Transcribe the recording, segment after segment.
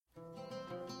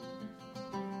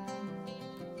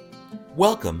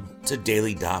Welcome to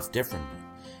Daily Daf Differently,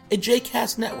 a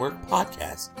JCast Network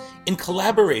podcast in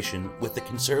collaboration with the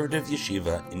Conservative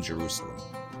Yeshiva in Jerusalem.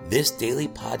 This daily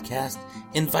podcast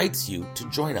invites you to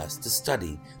join us to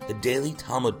study the daily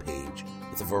Talmud page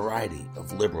with a variety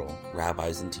of liberal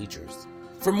rabbis and teachers.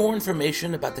 For more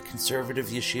information about the Conservative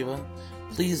Yeshiva,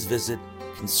 please visit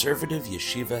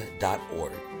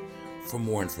conservativeyeshiva.org. For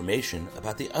more information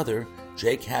about the other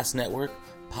JCast Network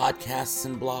podcasts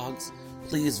and blogs,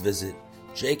 please visit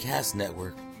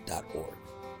jcastnetwork.org.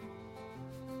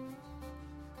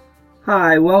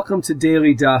 Hi, welcome to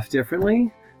Daily Daf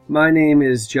Differently. My name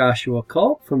is Joshua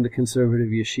Culp from the Conservative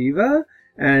Yeshiva,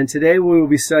 and today we will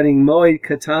be studying Moed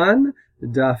Katan,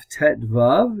 Daf Tet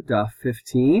Vav, Daf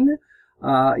 15.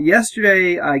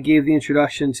 Yesterday I gave the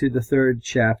introduction to the third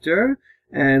chapter,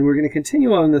 and we're going to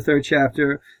continue on the third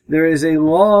chapter. There is a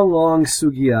long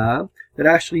sugya that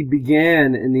actually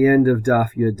began in the end of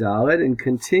Daf Yud Dalet and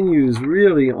continues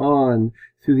really on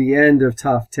through the end of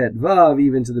Daf Tet Vav,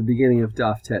 even to the beginning of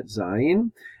Daf Tet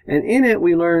Zayin. And in it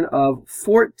we learn of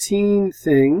 14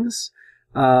 things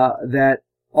that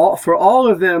for all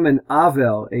of them an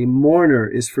Avel, a mourner,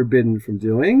 is forbidden from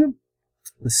doing.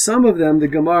 Some of them, the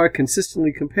Gemara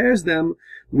consistently compares them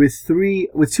with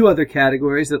two other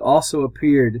categories that also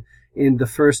appeared in the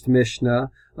first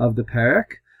Mishnah of the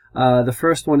Parak. The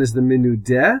first one is the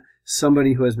Minudeh,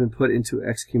 somebody who has been put into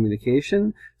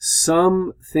excommunication.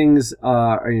 Some things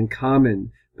are in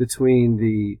common between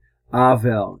the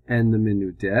Avel and the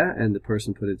Minudeh, and the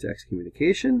person put into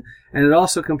excommunication. And it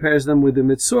also compares them with the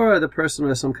Mitzora, the person who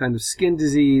has some kind of skin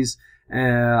disease,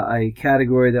 a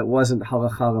category that wasn't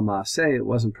halacha l'maaseh, it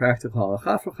wasn't practical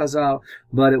halacha for Chazal,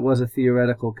 but it was a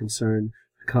theoretical concern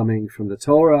coming from the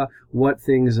Torah, what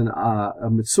things a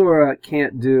Mitzora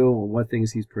can't do, and what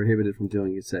things he's prohibited from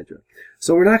doing, etc.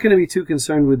 So we're not going to be too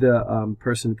concerned with the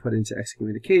person put into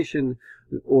excommunication,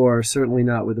 or certainly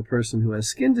not with the person who has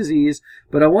skin disease,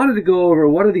 but I wanted to go over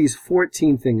what are these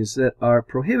 14 things that are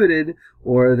prohibited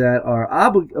or that are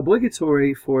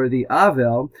obligatory for the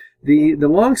Avel. The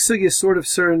long sugya sort of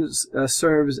serves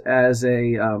as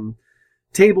a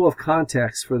table of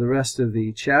context for the rest of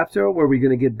the chapter, where we're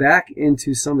going to get back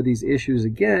into some of these issues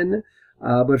again.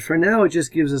 But for now, it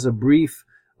just gives us a brief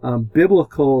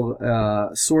biblical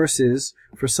sources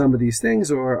for some of these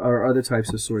things, or other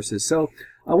types of sources. So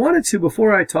I wanted to,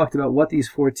 before I talked about what these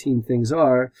 14 things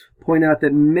are, point out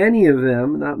that many of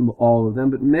them, not all of them,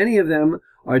 but many of them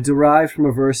are derived from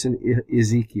a verse in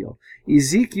Ezekiel.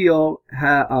 Ezekiel,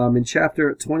 in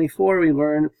chapter 24, we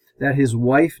learn that his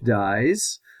wife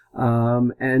dies,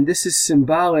 and this is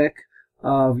symbolic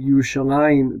of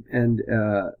Yerushalayim and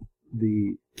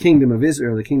the kingdom of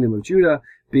Israel, the kingdom of Judah,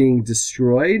 being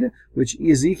destroyed, which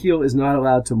Ezekiel is not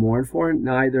allowed to mourn for,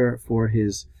 neither for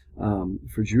his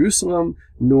for Jerusalem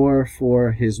nor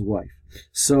for his wife.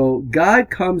 So God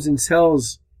comes and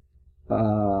tells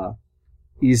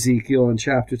Ezekiel in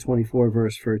chapter 24,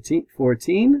 verse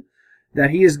 14,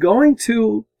 that he is going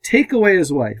to take away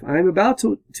his wife. I am about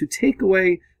to take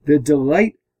away the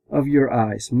delight of your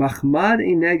eyes. Machmad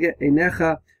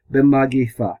enecha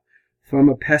b'magifa, from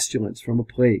a pestilence, from a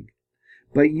plague.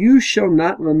 But you shall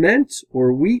not lament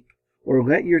or weep or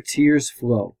let your tears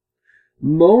flow.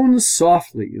 Moan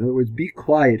softly, in other words, be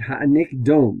quiet, ha'anik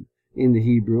dom in the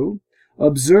Hebrew.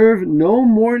 Observe no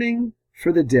mourning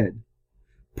for the dead.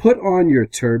 Put on your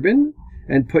turban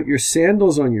and put your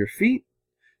sandals on your feet.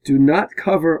 Do not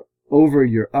cover over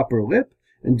your upper lip,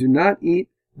 and do not eat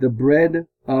the bread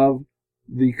of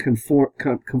the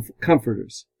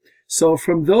comforters. So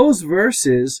from those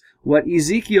verses, what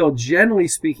Ezekiel, generally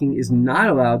speaking, is not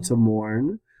allowed to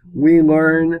mourn, we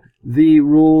learn the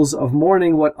rules of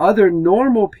mourning, what other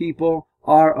normal people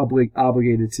are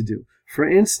obligated to do. For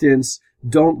instance,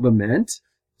 don't lament.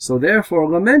 So therefore,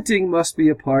 lamenting must be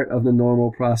a part of the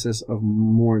normal process of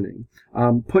mourning.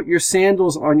 Put your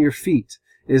sandals on your feet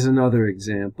is another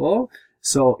example.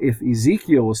 So if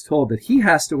Ezekiel was told that he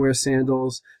has to wear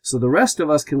sandals, so the rest of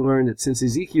us can learn that since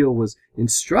Ezekiel was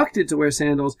instructed to wear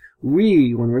sandals,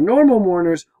 we, when we're normal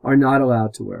mourners, are not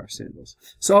allowed to wear our sandals.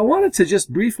 So I wanted to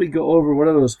just briefly go over what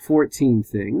are those 14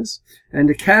 things, and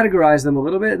to categorize them a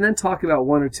little bit, and then talk about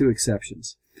one or two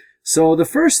exceptions. So the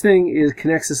first thing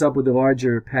connects us up with the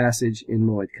larger passage in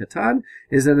Moed Katan,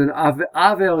 is that an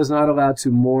Avel is not allowed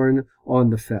to mourn on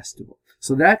the festival.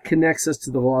 So that connects us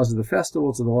to the laws of the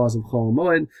festival, to the laws of Chol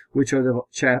Moed, which are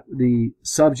the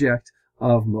subject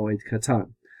of Moed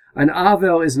Katan. An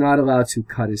Avel is not allowed to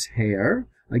cut his hair.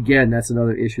 Again, that's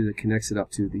another issue that connects it up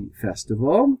to the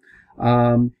festival.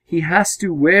 He has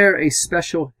to wear a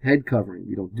special head covering.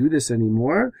 We don't do this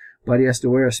anymore, but he has to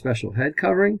wear a special head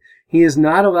covering. He is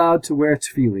not allowed to wear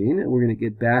tefillin, and we're going to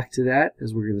get back to that,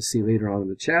 as we're going to see later on in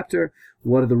the chapter.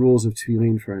 What are the rules of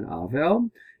tefillin for an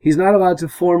Avel? He's not allowed to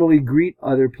formally greet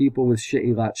other people with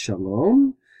she'ilat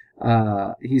shalom.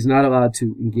 He's not allowed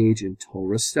to engage in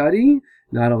Torah study,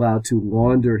 not allowed to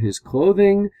launder his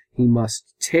clothing. He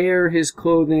must tear his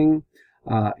clothing.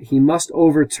 He must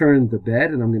overturn the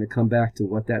bed, and I'm going to come back to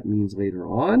what that means later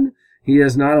on. He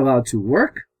is not allowed to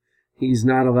work. He's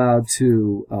not allowed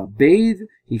to bathe.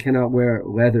 He cannot wear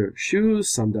leather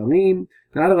shoes, sandalim.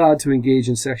 Not allowed to engage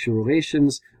in sexual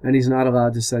relations, and he's not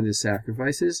allowed to send his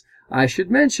sacrifices. I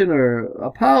should mention or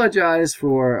apologize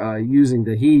for using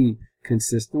the he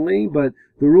consistently, but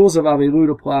the rules of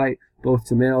Avelut apply both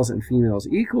to males and females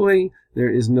equally. There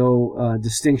is no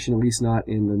distinction, at least not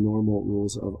in the normal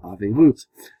rules of Avelut.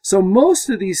 So most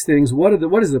of these things, what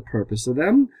is the purpose of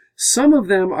them? Some of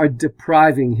them are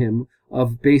depriving him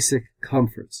of basic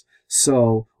comforts.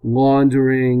 So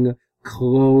laundering,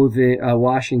 clothing,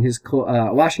 washing his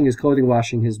clothing,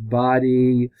 washing his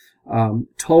body,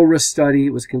 Torah study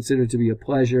was considered to be a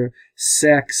pleasure,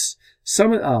 sex,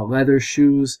 some leather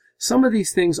shoes. Some of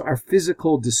these things are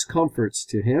physical discomforts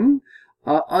to him.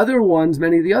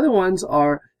 Many of the other ones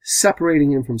are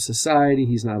separating him from society.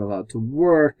 He's not allowed to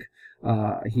work.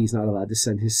 He's not allowed to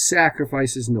send his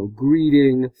sacrifices, no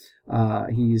greeting.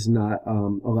 He's not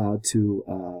allowed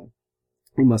to,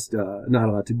 not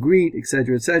allowed to greet,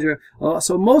 etc., etc.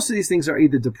 So most of these things are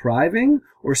either depriving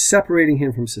or separating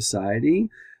him from society.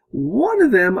 One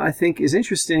of them, I think, is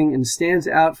interesting and stands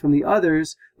out from the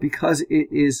others because it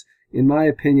is, in my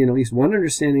opinion, at least one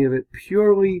understanding of it,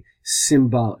 purely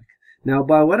symbolic. Now,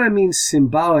 by what I mean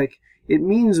symbolic, it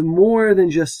means more than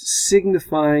just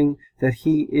signifying that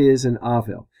he is an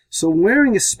Avel. So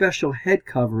wearing a special head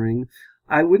covering,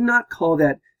 I would not call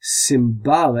that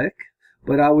symbolic,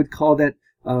 but I would call that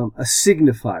a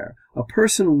signifier. A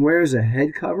person wears a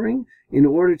head covering in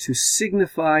order to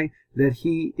signify that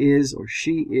he is or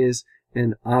she is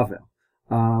an Avel.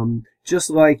 Just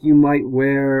like you might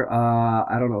wear,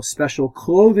 special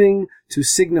clothing to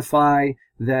signify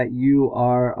that you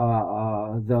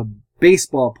are the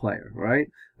baseball player, right?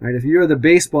 Right? If you're the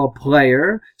baseball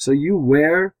player, so you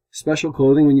wear special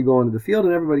clothing when you go onto the field,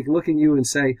 and everybody can look at you and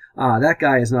say, that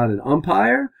guy is not an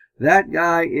umpire. That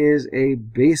guy is a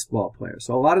baseball player.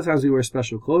 So a lot of times we wear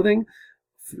special clothing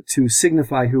to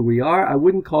signify who we are. I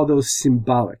wouldn't call those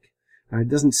symbolic. Right? It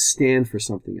doesn't stand for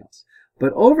something else.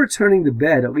 But overturning the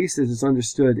bed, at least as it's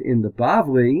understood in the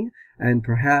Bavli, and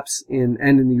perhaps in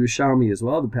the Yerushalmi as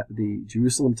well, the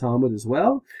Jerusalem Talmud as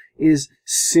well, is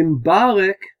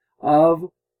symbolic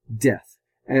of death.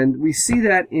 And we see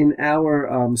that in our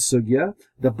sugya,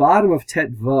 the bottom of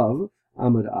Tet Vav,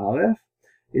 Amud Aleph,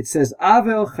 it says,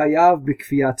 Avel chayav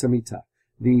b'kfiyat hamita.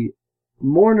 The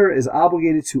mourner is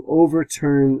obligated to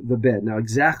overturn the bed. Now,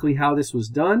 exactly how this was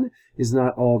done is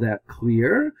not all that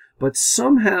clear, but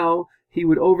somehow he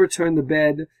would overturn the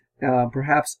bed,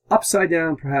 perhaps upside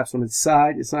down, perhaps on its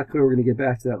side. It's not clear. We're going to get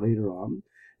back to that later on.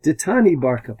 Ditani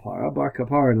Bar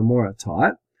Kapara Namora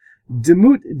taught,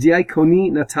 Demut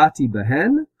diakoni natati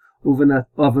behen,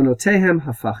 uvanotehem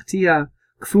hafachtia,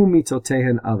 kfu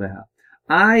mitotehen aleha.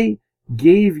 I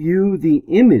gave you the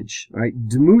image, right?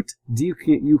 Demut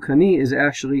diukani is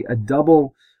actually a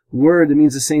double word that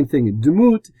means the same thing.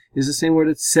 Demut is the same word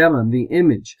as tselem, the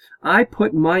image. I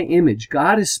put my image.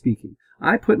 God is speaking.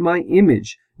 I put my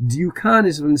image. Diukan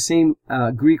is from the same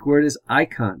Greek word as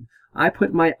icon. I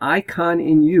put my icon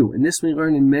in you. And this we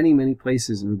learn in many, many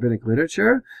places in rabbinic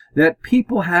literature, that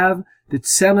people have the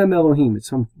tselem Elohim. It's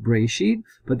from Breshit,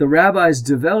 but the rabbis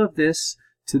developed this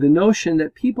to the notion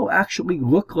that people actually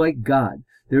look like God.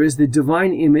 There is the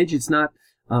divine image. It's not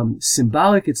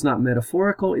symbolic. It's not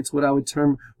metaphorical. It's what I would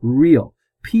term real.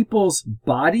 People's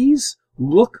bodies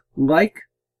look like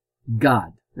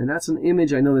God. And that's an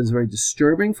image I know that is very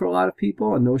disturbing for a lot of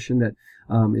people, a notion that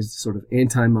is sort of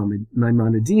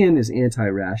anti-Maimonidean, is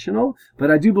anti-rational.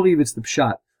 But I do believe it's the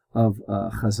pshat of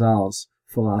Chazal's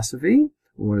philosophy,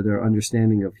 or their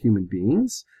understanding of human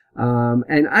beings.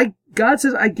 God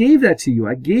says, I gave that to you.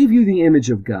 I gave you the image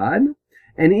of God.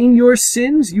 And in your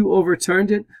sins, you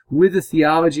overturned it with the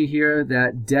theology here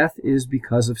that death is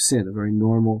because of sin, a very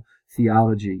normal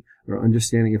theology or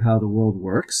understanding of how the world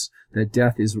works, that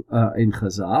death is, in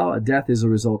Chazal, death is a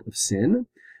result of sin.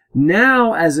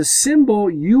 Now, as a symbol,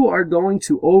 you are going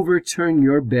to overturn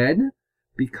your bed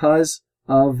because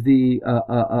of the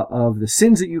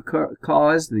sins that you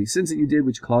caused, the sins that you did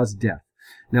which caused death.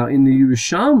 Now, in the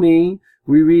Yerushalmi,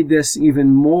 we read this even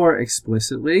more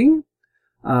explicitly.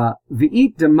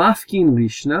 V'it demafkin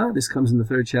lishna, this comes in the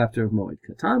 3rd chapter of Moed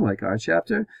Katan, like our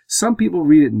chapter. Some people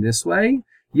read it in this way,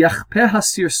 Yachpeh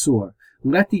hasirsur,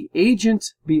 let the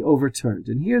agent be overturned.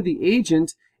 And here the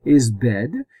agent is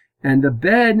bed, and the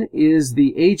bed is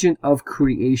the agent of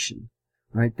creation.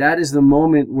 Right? That is the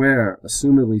moment where,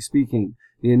 assumedly speaking,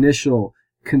 the initial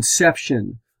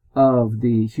conception of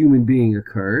the human being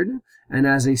occurred. And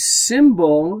as a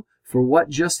symbol for what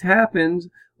just happened,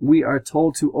 we are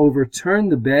told to overturn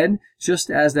the bed just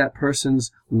as that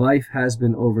person's life has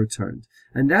been overturned.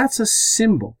 And that's a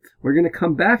symbol. We're going to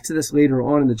come back to this later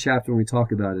on in the chapter when we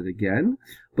talk about it again.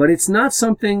 But it's not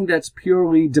something that's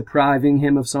purely depriving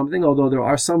him of something, although there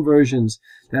are some versions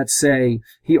that say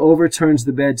he overturns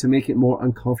the bed to make it more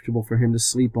uncomfortable for him to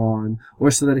sleep on,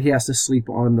 or so that he has to sleep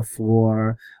on the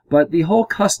floor. But the whole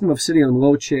custom of sitting on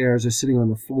low chairs or sitting on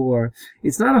the floor,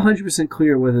 it's not 100%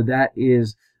 clear whether that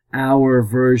is our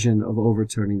version of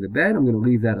overturning the bed. I'm going to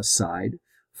leave that aside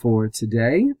for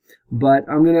today. But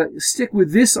I'm going to stick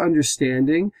with this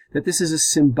understanding that this is a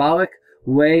symbolic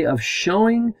way of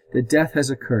showing that death has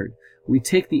occurred. We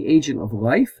take the agent of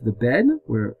life, the bed,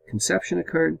 where conception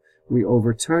occurred, we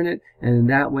overturn it, and in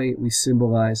that way we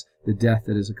symbolize the death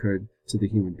that has occurred to the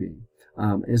human being.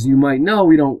 As you might know,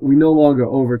 we no longer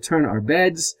overturn our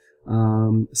beds.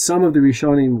 Some of the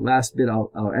Rishonim, last bit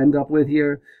I'll end up with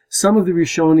here, some of the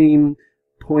Rishonim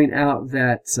point out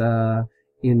that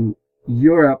in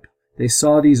Europe they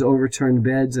saw these overturned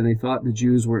beds and they thought the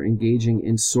Jews were engaging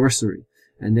in sorcery.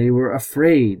 And they were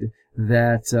afraid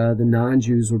that the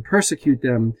non-Jews would persecute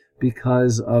them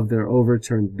because of their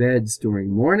overturned beds during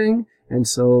mourning, and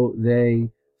so they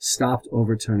stopped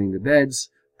overturning the beds.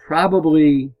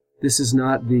 Probably this is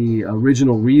not the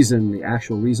original reason, the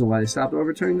actual reason why they stopped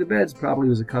overturning the beds. Probably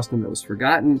was a custom that was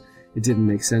forgotten. It didn't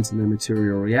make sense in their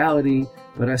material reality,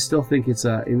 but I still think it's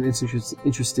an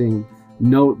interesting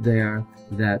note there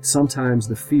that sometimes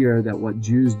the fear that what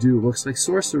Jews do looks like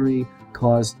sorcery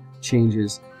caused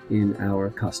changes in our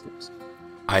customs.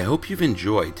 I hope you've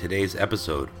enjoyed today's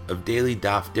episode of Daily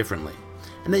Daf Differently,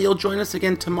 and that you'll join us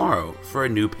again tomorrow for a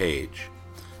new page.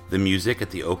 The music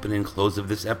at the open and close of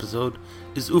this episode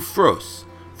is Ufros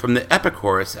from the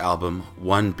Epichorus album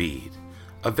One Bead,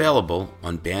 available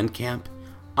on Bandcamp,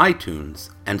 iTunes,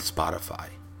 and Spotify.